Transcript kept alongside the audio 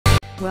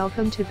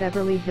Welcome to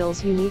Beverly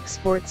Hills Unique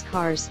Sports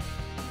Cars.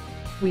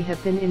 We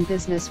have been in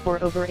business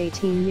for over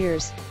 18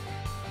 years.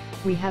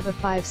 We have a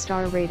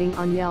 5-star rating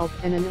on Yelp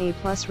and an A+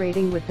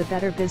 rating with the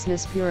Better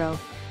Business Bureau.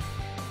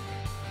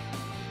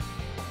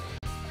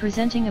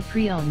 Presenting a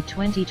pre-owned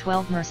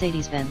 2012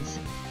 Mercedes-Benz.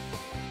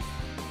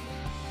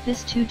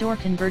 This two-door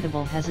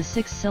convertible has a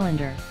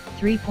 6-cylinder,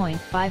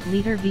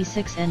 3.5-liter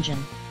V6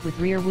 engine, with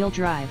rear-wheel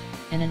drive,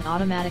 and an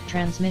automatic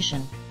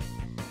transmission.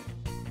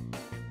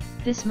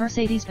 This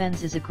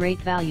Mercedes-Benz is a great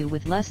value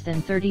with less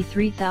than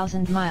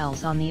 33,000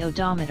 miles on the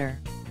odometer.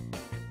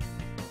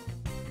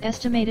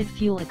 Estimated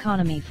fuel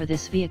economy for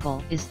this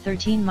vehicle is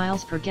 13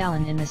 miles per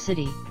gallon in the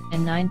city,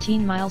 and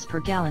 19 miles per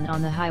gallon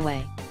on the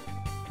highway.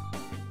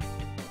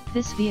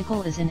 This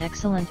vehicle is in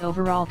excellent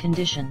overall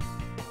condition.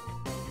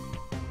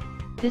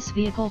 This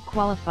vehicle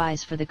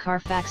qualifies for the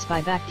Carfax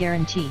buyback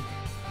guarantee.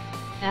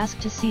 Ask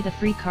to see the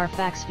free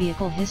Carfax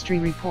Vehicle History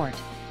Report.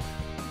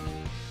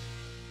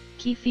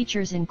 Key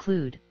features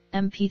include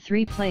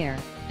MP3 player,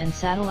 and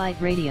satellite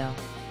radio.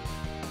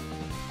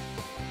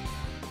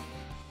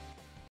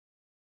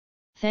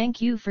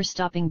 Thank you for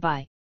stopping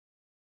by.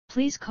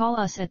 Please call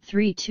us at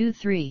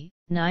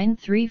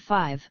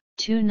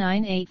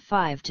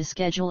 323-935-2985 to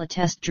schedule a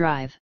test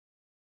drive.